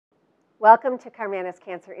Welcome to Karmanos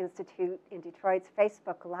Cancer Institute in Detroit's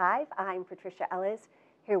Facebook Live. I'm Patricia Ellis,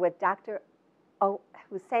 here with Dr.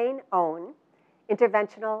 Hussein Aoun,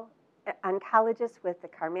 interventional oncologist with the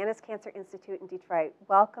Karmanos Cancer Institute in Detroit.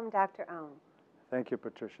 Welcome, Dr. Aoun. Thank you,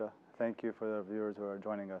 Patricia. Thank you for the viewers who are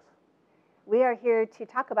joining us. We are here to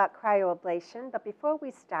talk about cryoablation, but before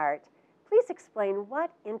we start, please explain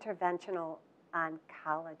what interventional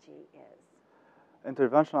oncology is.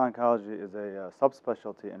 Interventional oncology is a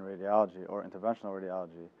subspecialty in radiology or interventional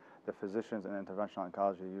radiology. The physicians in interventional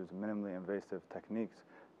oncology use minimally invasive techniques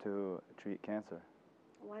to treat cancer.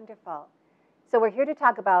 Wonderful. So we're here to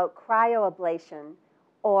talk about cryoablation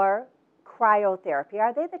or cryotherapy.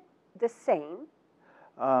 Are they the same?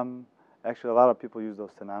 Actually, a lot of people use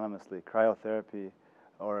those synonymously. Cryotherapy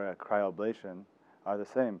or cryoablation are the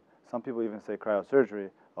same. Some people even say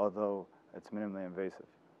cryosurgery, although it's minimally invasive.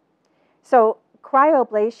 So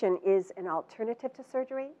cryoablation is an alternative to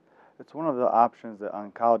surgery? It's one of the options that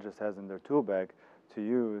oncologist has in their tool bag to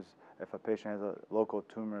use if a patient has a local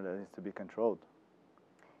tumor that needs to be controlled.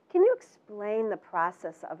 Can you explain the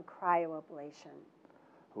process of cryoablation?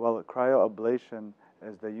 Well, cryoablation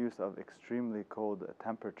is the use of extremely cold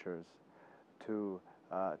temperatures to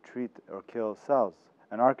treat or kill cells.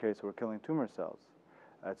 In our case, we're killing tumor cells.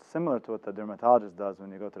 It's similar to what the dermatologist does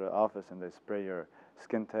when you go to the office and they spray your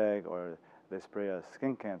skin tag or they spray a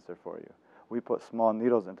skin cancer for you. We put small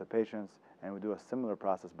needles into patients and we do a similar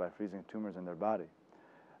process by freezing tumors in their body.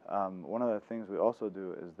 One of the things we also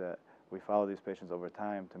do is that we follow these patients over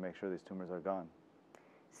time to make sure these tumors are gone.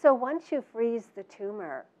 So once you freeze the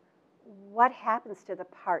tumor, what happens to the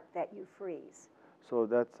part that you freeze? So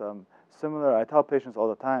that's similar. I tell patients all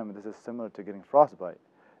the time, this is similar to getting frostbite.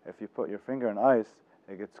 If you put your finger in ice,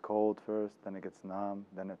 it gets cold first, then it gets numb,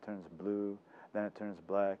 then it turns blue, then it turns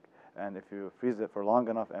black. And if you freeze it for long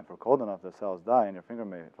enough and for cold enough, the cells die and your finger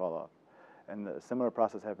may fall off. And a similar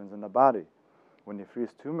process happens in the body. When you freeze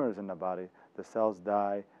tumors in the body, the cells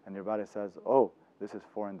die and your body says, oh, this is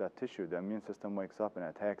foreign dead tissue. The immune system wakes up and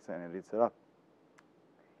attacks it and it eats it up.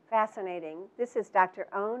 Fascinating. This is Dr.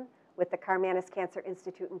 Aoun with the Karmanos Cancer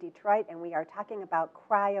Institute in Detroit, and we are talking about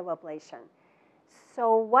cryoablation.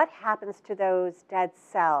 So what happens to those dead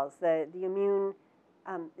cells?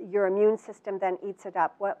 Your immune system then eats it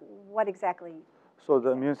up. What exactly? So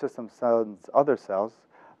the immune system sends other cells,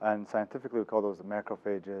 and scientifically we call those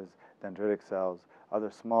macrophages, dendritic cells, other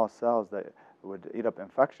small cells that would eat up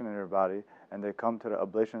infection in your body, and they come to the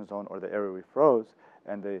ablation zone or the area we froze,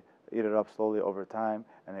 and they eat it up slowly over time,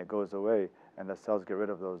 and it goes away, and the cells get rid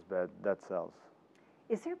of those dead cells.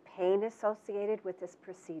 Is there pain associated with this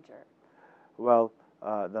procedure? Well,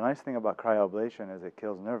 the nice thing about cryoablation is it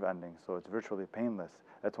kills nerve endings, so it's virtually painless.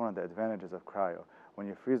 That's one of the advantages of cryo. When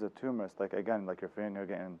you freeze a tumor, it's like, again, like your finger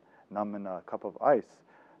getting numb in a cup of ice.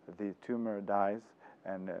 The tumor dies,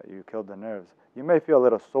 and you killed the nerves. You may feel a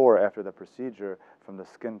little sore after the procedure from the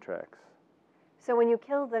skin tracks. So when you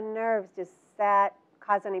kill the nerves, does that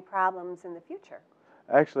cause any problems in the future?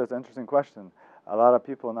 Actually, it's an interesting question. A lot of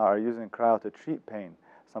people now are using cryo to treat pain.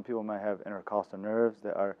 Some people might have intercostal nerves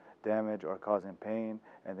that are damaged or causing pain,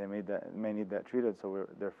 and they may need that treated, so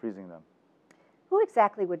they're freezing them. Who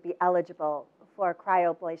exactly would be eligible for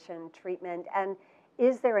cryoablation treatment, and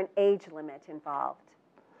is there an age limit involved?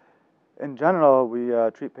 In general, we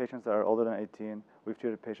treat patients that are older than 18. We've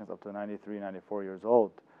treated patients up to 93, 94 years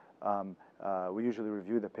old. We usually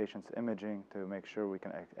review the patient's imaging to make sure we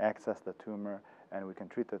can access the tumor and we can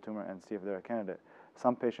treat the tumor and see if they're a candidate.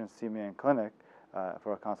 Some patients see me in clinic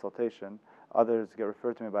for a consultation. Others get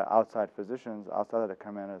referred to me by outside physicians outside of the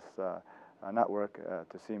Karmanos network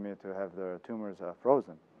to see me to have their tumors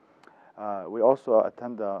frozen. We also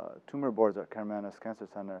attend the tumor boards at Karmanos Cancer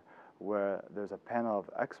Center where there's a panel of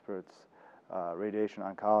experts, radiation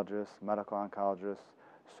oncologists, medical oncologists,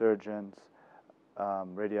 surgeons,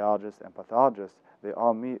 radiologists, and pathologists. They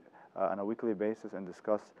all meet on a weekly basis and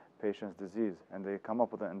discuss patient's disease, and they come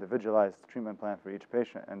up with an individualized treatment plan for each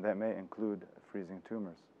patient, and that may include freezing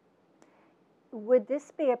tumors. Would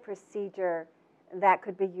this be a procedure that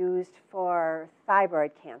could be used for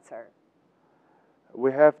thyroid cancer?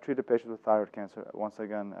 We have treated patients with thyroid cancer. Once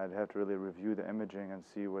again, I'd have to really review the imaging and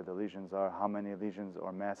see where the lesions are, how many lesions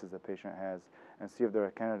or masses the patient has, and see if they're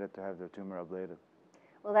a candidate to have their tumor ablated.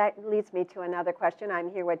 Well, that leads me to another question.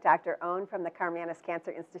 I'm here with Dr. Aoun from the Karmanos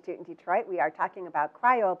Cancer Institute in Detroit. We are talking about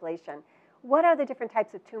cryoablation. What are the different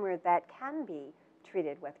types of tumor that can be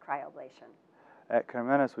treated with cryoablation? At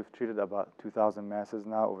Karmanos, we've treated about 2,000 masses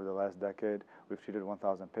now over the last decade. We've treated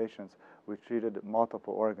 1,000 patients. We've treated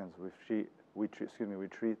multiple organs. We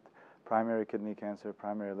treat primary kidney cancer,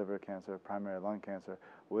 primary liver cancer, primary lung cancer.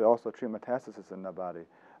 We also treat metastasis in the body.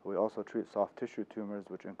 We also treat soft tissue tumors,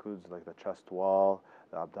 which includes like the chest wall,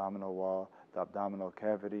 the abdominal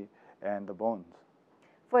cavity, and the bones.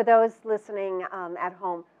 For those listening at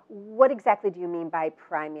home, what exactly do you mean by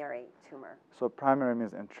primary tumor? So primary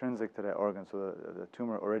means intrinsic to that organ, so the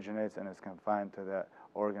tumor originates and is confined to that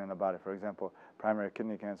organ in the body. For example, primary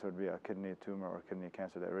kidney cancer would be a kidney tumor or kidney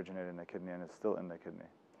cancer that originated in the kidney and is still in the kidney.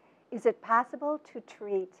 Is it possible to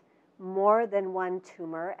treat more than one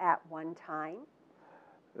tumor at one time?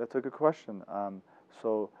 That's a good question.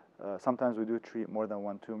 Sometimes we do treat more than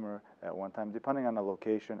one tumor at one time, depending on the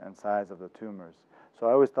location and size of the tumors. So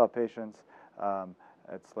I always tell patients,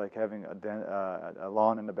 it's like having a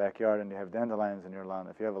lawn in the backyard and you have dandelions in your lawn.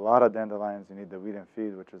 If you have a lot of dandelions, you need the weed and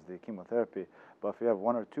feed, which is the chemotherapy. But if you have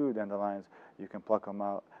one or two dandelions, you can pluck them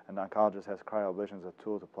out, and the oncologist has cryoablation as a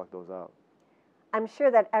tool to pluck those out. I'm sure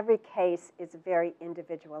that every case is very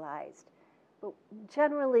individualized. But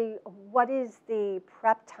generally, what is the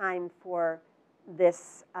prep time for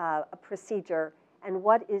this procedure, and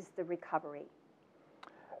what is the recovery?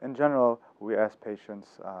 In general, we ask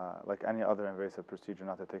patients, like any other invasive procedure,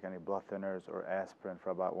 not to take any blood thinners or aspirin for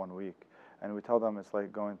about 1 week. And we tell them it's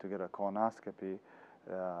like going to get a colonoscopy,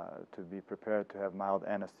 to be prepared to have mild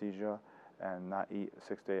anesthesia and not eat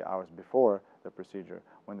 6 to 8 hours before the procedure.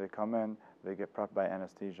 When they come in, they get prepped by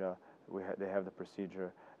anesthesia, they have the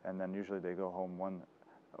procedure, and then usually they go home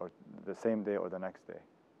the same day or the next day.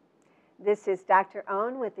 This is Dr.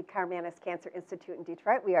 Aoun with the Karmanos Cancer Institute in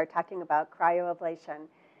Detroit. We are talking about cryoablation.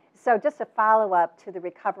 So just a follow-up to the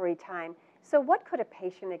recovery time. So what could a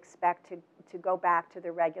patient expect to go back to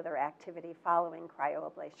their regular activity following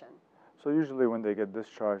cryoablation? So usually when they get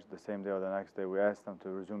discharged the same day or the next day, we ask them to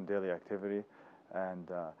resume daily activity,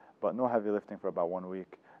 but no heavy lifting for about 1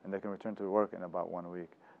 week, and they can return to work in about 1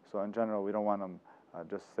 week. So in general, we don't want them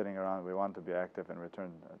just sitting around. We want them to be active and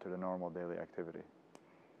return to the normal daily activity.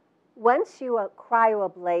 Once you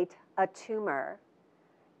cryoablate a tumor,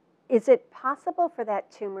 is it possible for that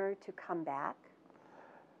tumor to come back?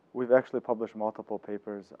 We've actually published multiple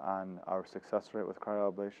papers on our success rate with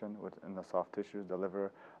cryoablation in the soft tissues, the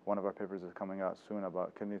liver. One of our papers is coming out soon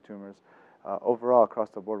about kidney tumors. Overall, across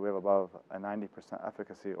the board, we have above a 90%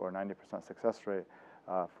 efficacy or 90% success rate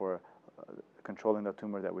for controlling the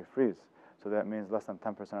tumor that we freeze. So that means less than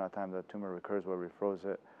 10% of the time the tumor recurs where we froze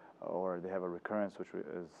it, or they have a recurrence, which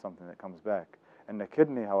is something that comes back. In the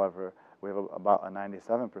kidney, however, we have about a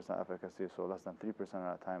 97% efficacy, so less than 3%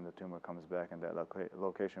 of the time the tumor comes back in that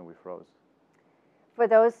location we froze. For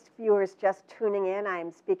those viewers just tuning in,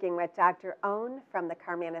 I'm speaking with Dr. Aoun from the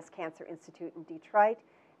Karmanos Cancer Institute in Detroit,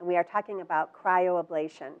 and we are talking about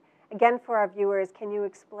cryoablation. Again, for our viewers, can you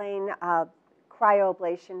explain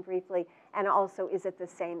cryoablation briefly, and also is it the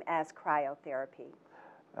same as cryotherapy?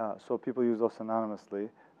 So people use those synonymously,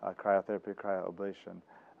 cryotherapy, cryoablation.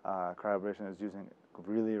 Cryoablation is using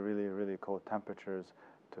really cold temperatures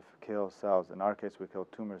to kill cells. In our case, we kill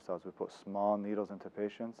tumor cells. We put small needles into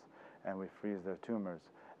patients and we freeze their tumors.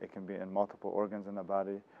 It can be in multiple organs in the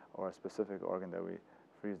body or a specific organ that we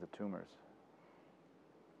freeze the tumors.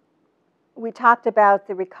 We talked about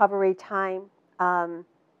the recovery time. Down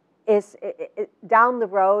the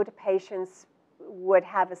road, patients would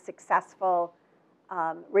have a successful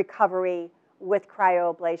recovery with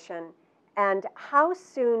cryoablation. And how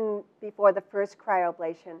soon before the first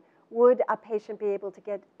cryoablation would a patient be able to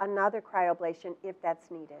get another cryoablation if that's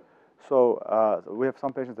needed? So we have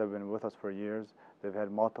some patients that have been with us for years. They've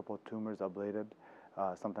had multiple tumors ablated.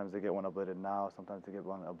 Sometimes they get one ablated now. Sometimes they get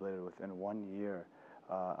one ablated within 1 year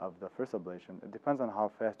of the first ablation. It depends on how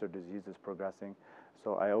fast their disease is progressing.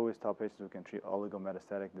 So I always tell patients we can treat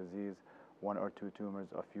oligometastatic disease, 1 or 2 tumors,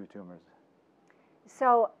 a few tumors.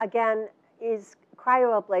 So again, is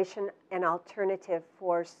cryoablation an alternative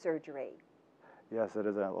for surgery? Yes, it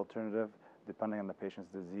is an alternative depending on the patient's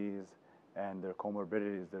disease and their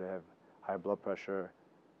comorbidities. They have high blood pressure,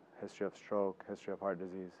 history of stroke, history of heart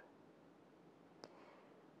disease.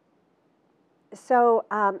 So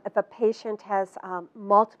if a patient has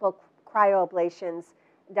multiple cryoablations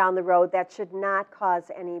down the road, that should not cause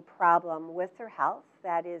any problem with their health.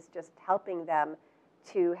 That is just helping them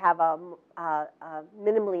to have a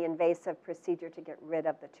minimally invasive procedure to get rid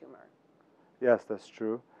of the tumor. Yes, that's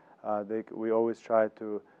true. We always try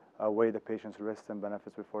to weigh the patient's risks and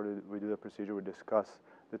benefits before we do the procedure. We discuss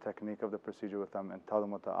the technique of the procedure with them and tell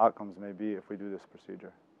them what the outcomes may be if we do this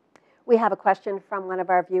procedure. We have a question from one of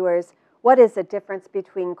our viewers. What is the difference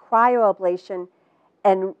between cryoablation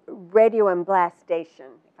and radioembolization,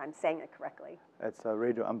 if I'm saying it correctly? It's a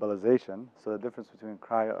radioembolization. So the difference between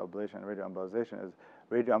cryoablation and radioembolization is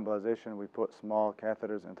radioembolization, we put small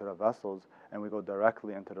catheters into the vessels and we go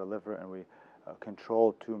directly into the liver and we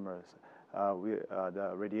control tumors.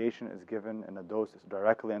 The radiation is given in a dose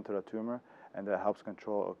directly into the tumor, and that helps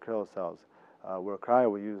control krill cells. Where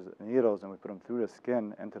cryo, we use needles and we put them through the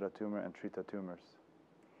skin into the tumor and treat the tumors.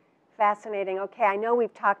 Fascinating. Okay, I know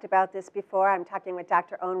we've talked about this before. I'm talking with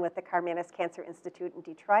Dr. Aoun with the Karmanos Cancer Institute in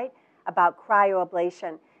Detroit about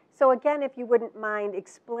cryoablation. So again, if you wouldn't mind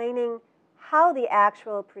explaining how the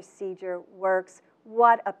actual procedure works,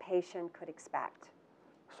 what a patient could expect.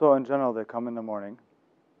 So in general, they come in the morning,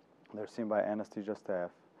 they're seen by anesthesia staff,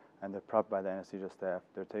 and they're prepped by the anesthesia staff.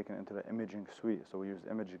 They're taken into the imaging suite, so we use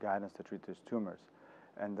image guidance to treat these tumors.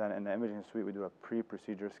 And then in the imaging suite, we do a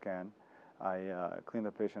pre-procedure scan. I clean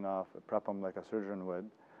the patient off, prep them like a surgeon would,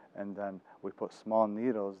 and then we put small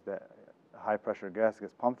needles that high-pressure gas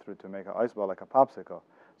gets pumped through to make an ice ball like a popsicle.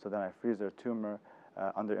 So then I freeze their tumor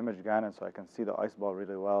under image guidance so I can see the ice ball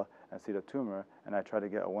really well and see the tumor, and I try to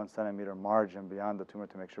get a 1 centimeter margin beyond the tumor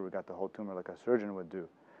to make sure we got the whole tumor like a surgeon would do.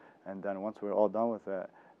 And then once we're all done with that,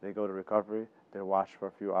 they go to recovery, they're watched for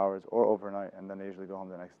a few hours or overnight, and then they usually go home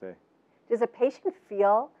the next day. Does a patient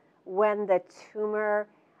feel when the tumor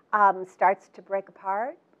starts to break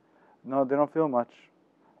apart? No, they don't feel much.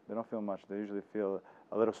 They don't feel much. They usually feel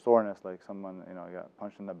a little soreness, like someone got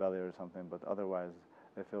punched in the belly or something, but otherwise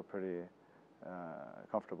they feel pretty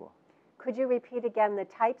comfortable. Could you repeat again the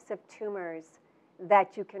types of tumors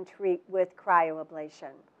that you can treat with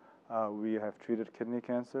cryoablation? We have treated kidney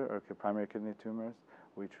cancer or primary kidney tumors.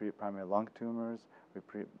 We treat primary lung tumors. We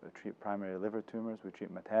treat primary liver tumors. We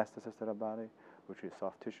treat metastasis to the body. We treat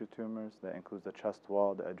soft tissue tumors. That includes the chest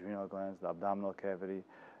wall, the adrenal glands, the abdominal cavity,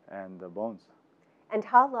 and the bones. And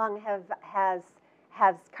how long has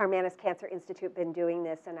Karmanos Cancer Institute been doing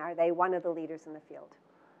this, and are they one of the leaders in the field?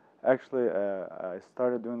 Actually, I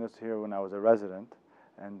started doing this here when I was a resident,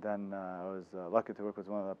 and then I was lucky to work with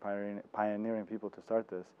one of the pioneering people to start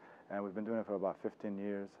this, and we've been doing it for about 15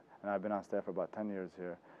 years, and I've been on staff for about 10 years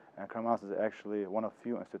here. And Karmanos is actually one of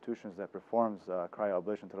few institutions that performs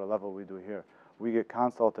cryoablation to the level we do here. We get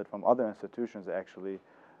consulted from other institutions actually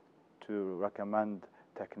to recommend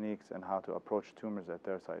techniques and how to approach tumors at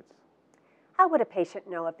their sites. How would a patient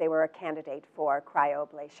know if they were a candidate for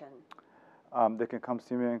cryoablation? They can come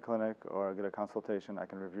see me in clinic or get a consultation. I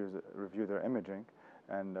can review their imaging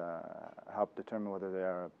and help determine whether they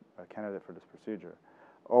are a candidate for this procedure.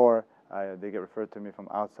 Or they get referred to me from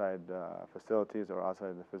outside facilities or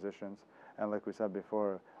outside the physicians. And like we said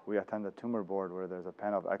before, we attend a tumor board where there's a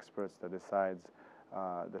panel of experts that decides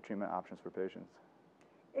the treatment options for patients.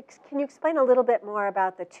 Can you explain a little bit more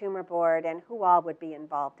about the tumor board and who all would be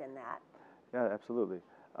involved in that? Yeah, absolutely.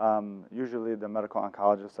 Usually the medical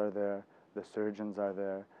oncologists are there, the surgeons are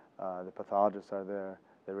there, the pathologists are there,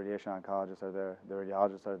 the radiation oncologists are there, the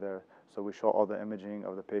radiologists are there. So we show all the imaging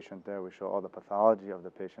of the patient there, we show all the pathology of the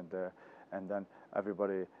patient there, and then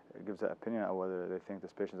everybody gives an opinion on whether they think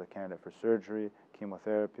this patient is a candidate for surgery,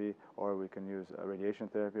 chemotherapy, or we can use a radiation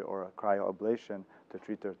therapy or a cryoablation to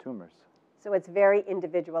treat their tumors. So it's very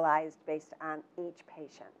individualized based on each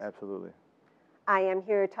patient. Absolutely. I am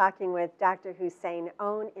here talking with Dr. Hussein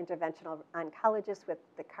Aoun, interventional oncologist with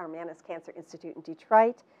the Karmanos Cancer Institute in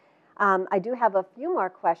Detroit. I do have a few more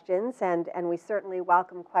questions, and we certainly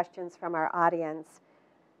welcome questions from our audience.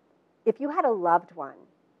 If you had a loved one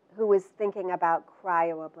who was thinking about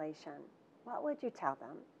cryoablation, what would you tell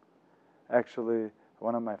them? Actually,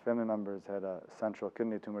 one of my family members had a central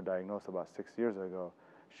kidney tumor diagnosed about 6 years ago.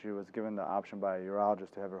 She was given the option by a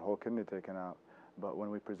urologist to have her whole kidney taken out. But when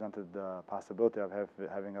we presented the possibility of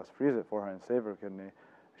having us freeze it for her and save her kidney,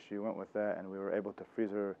 she went with that, and we were able to freeze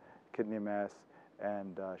her kidney mass,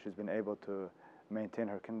 and she's been able to maintain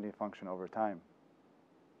her kidney function over time.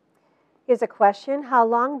 Here's a question. How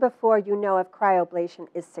long before you know if cryoablation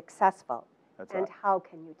is successful? And how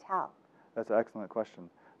can you tell? That's an excellent question.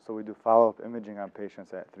 So we do follow-up imaging on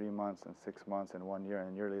patients at 3 months and 6 months and 1 year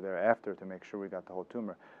and yearly thereafter to make sure we got the whole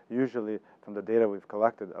tumor. Usually, from the data we've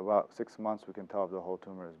collected, about 6 months we can tell if the whole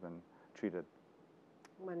tumor has been treated.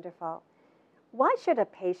 Wonderful. Why should a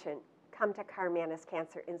patient come to Karmanos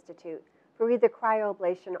Cancer Institute for either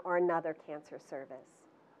cryoablation or another cancer service?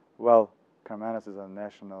 Well, Karmanos is a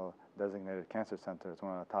national designated cancer center. It's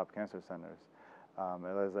one of the top cancer centers.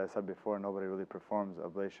 As I said before, nobody really performs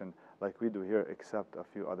ablation like we do here except a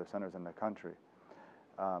few other centers in the country.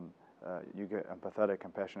 You get empathetic,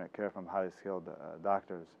 compassionate care from highly skilled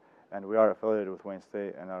doctors. And we are affiliated with Wayne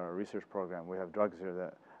State and our research program. We have drugs here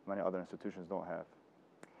that many other institutions don't have.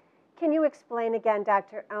 Can you explain again,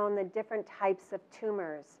 Dr. Aoun, the different types of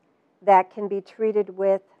tumors that can be treated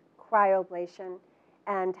with cryoablation,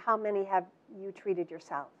 and how many have you treated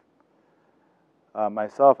yourself?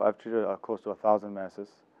 Myself, I've treated close to 1,000 masses.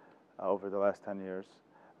 over the last 10 years.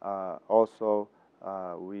 Also,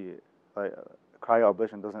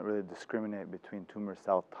 cryoablation doesn't really discriminate between tumor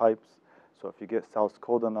cell types. So if you get cells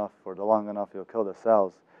cold enough for long enough, you'll kill the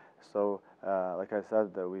cells. So like I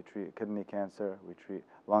said, we treat kidney cancer, we treat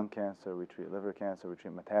lung cancer, we treat liver cancer, we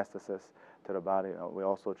treat metastasis to the body. We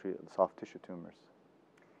also treat soft tissue tumors.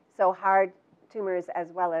 So hard tumors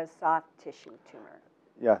as well as soft tissue tumor.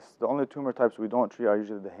 Yes, the only tumor types we don't treat are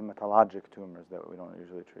usually the hematologic tumors that we don't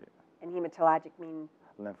usually treat. And hematologic mean?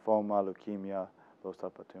 Lymphoma, leukemia, those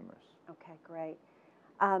type of tumors. Okay, great.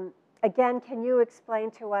 Again, can you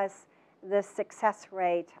explain to us the success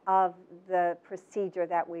rate of the procedure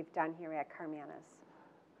that we've done here at Karmanos?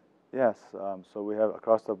 Yes, so we have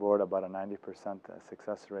across the board about a 90%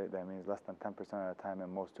 success rate. That means less than 10% of the time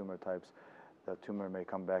in most tumor types, the tumor may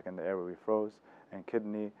come back in the area we froze. In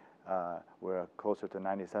kidney, we're closer to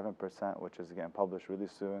 97%, which is getting published really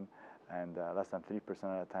soon, and less than 3%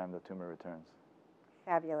 of the time the tumor returns.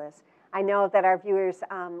 Fabulous. I know that our viewers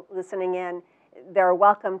listening in, they're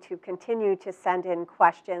welcome to continue to send in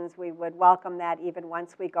questions. We would welcome that even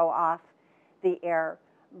once we go off the air.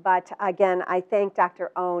 But again, I thank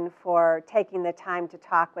Dr. Aoun for taking the time to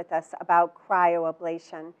talk with us about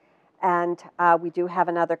cryoablation. And we do have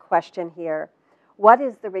another question here. What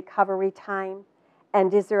is the recovery time?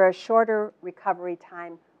 And is there a shorter recovery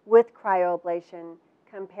time with cryoablation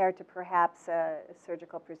compared to perhaps a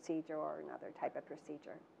surgical procedure or another type of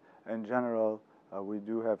procedure? In general, we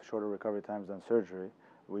do have shorter recovery times than surgery.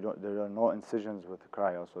 There are no incisions with the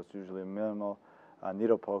cryo, so it's usually minimal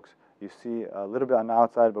needle pokes. You see a little bit on the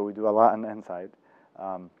outside, but we do a lot on the inside.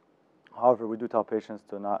 However, we do tell patients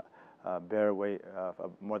to not bear weight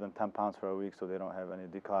of more than 10 pounds for a week so they don't have any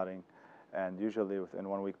declotting. And usually within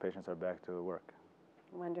 1 week, patients are back to work.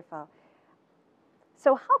 Wonderful.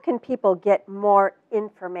 So how can people get more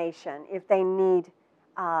information if they need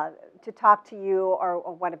to talk to you or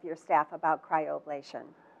one of your staff about cryoablation?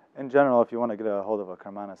 In general, if you want to get a hold of a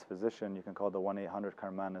Karmanos physician, you can call the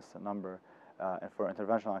 1-800-Karmanos number. And for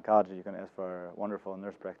interventional oncology, you can ask for our wonderful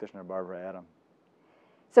nurse practitioner, Barbara Adam.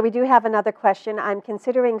 So we do have another question. I'm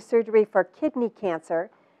considering surgery for kidney cancer.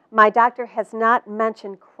 My doctor has not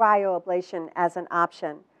mentioned cryoablation as an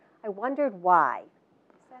option. I wondered why.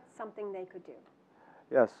 Is that something they could do?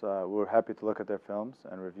 Yes, we're happy to look at their films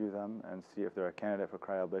and review them and see if they're a candidate for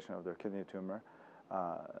cryoablation of their kidney tumor.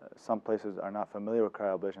 Some places are not familiar with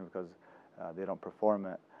cryoablation because they don't perform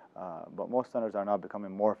it, but most centers are now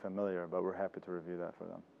becoming more familiar, but we're happy to review that for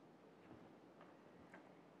them.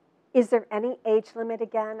 Is there any age limit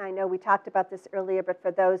again? I know we talked about this earlier, but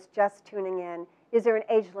for those just tuning in, is there an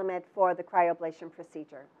age limit for the cryoablation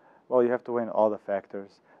procedure? Well, you have to weigh in all the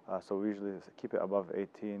factors, so we usually keep it above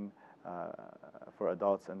 18 for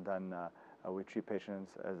adults, and then we treat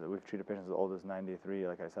patients we've treated patients as old as 93,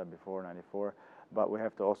 like I said before, 94. But we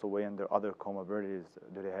have to also weigh in their other comorbidities.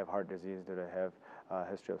 Do they have heart disease? Do they have a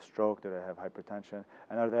history of stroke? Do they have hypertension?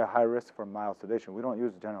 And are they at high risk for mild sedation? We don't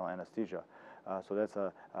use general anesthesia, so that's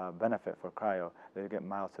a benefit for cryo. They get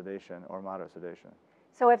mild sedation or moderate sedation.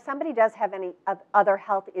 So if somebody does have any other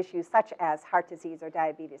health issues, such as heart disease or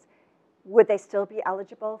diabetes, would they still be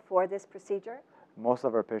eligible for this procedure? Most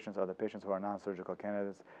of our patients are the patients who are non-surgical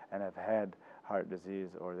candidates and have had heart disease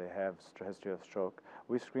or they have history of stroke.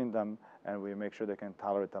 We screen them and we make sure they can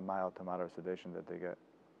tolerate the mild to moderate sedation that they get.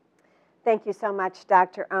 Thank you so much,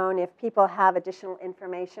 Dr. Aoun. If people have additional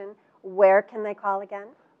information, where can they call again?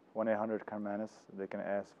 1-800-Karmanos. They can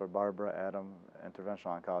ask for Barbara Adam,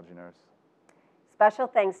 interventional oncology nurse. Special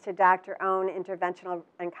thanks to Dr. Aoun, interventional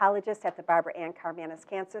oncologist at the Barbara Ann Karmanos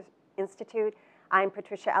Cancer Institute. I'm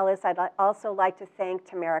Patricia Ellis. I'd also like to thank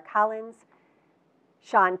Tamara Collins,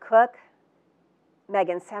 Sean Cook,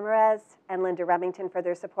 Megan Semerez, and Linda Remington for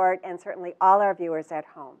their support, and certainly all our viewers at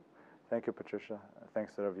home. Thank you, Patricia.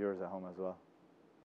 Thanks to our viewers at home as well.